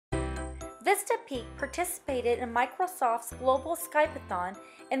Vista PEAK participated in Microsoft's Global Skype-a-Thon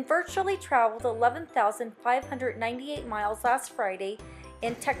and virtually traveled 11,598 miles last Friday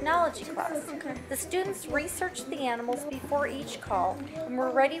in technology class. The students researched the animals before each call and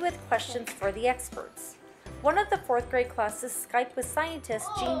were ready with questions for the experts. One of the 4th grade classes Skyped with scientist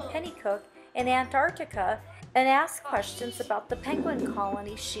Jean Pennycook in Antarctica and asked questions about the penguin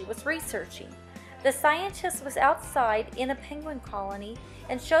colony she was researching. The scientist was outside in a penguin colony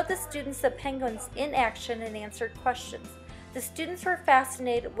and showed the students the penguins in action and answered questions. The students were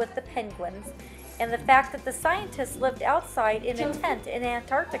fascinated with the penguins and the fact that the scientist lived outside in a tent in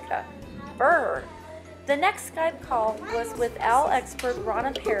Antarctica. Brr! The next Skype call was with owl expert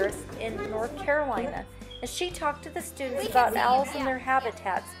Ronna Paris in North Carolina, and she talked to the students about owls and their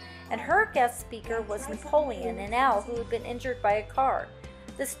habitats, and her guest speaker was Napoleon, an owl who had been injured by a car.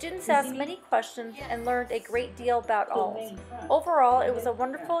 The students asked many questions and learned a great deal about owls. Overall, it was a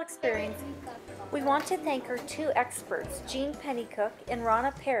wonderful experience. We want to thank our 2 experts, Jean Pennycook and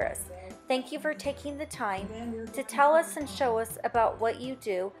Ronna Paris. Thank you for taking the time to tell us and show us about what you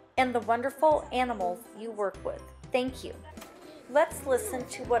do and the wonderful animals you work with. Thank you. Let's listen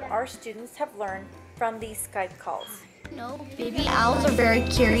to what our students have learned from these Skype calls. No, baby owls are very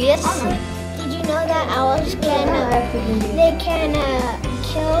curious. Did you know that owls can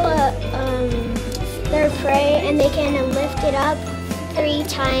kill their prey and they can lift it up 3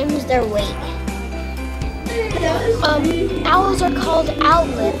 times their weight? Owls are called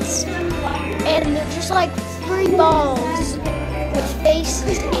owlets, and they're just like 3 balls with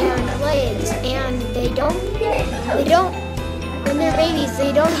faces and legs, and they don't. When they're babies,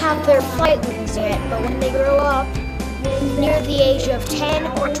 they don't have their flight wings yet, but when they grow up, near the age of 10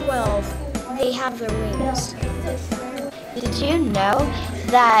 or 12, they have their wings. Did you know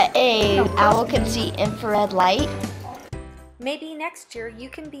that an owl can see infrared light? Maybe next year you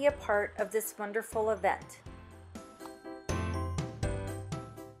can be a part of this wonderful event.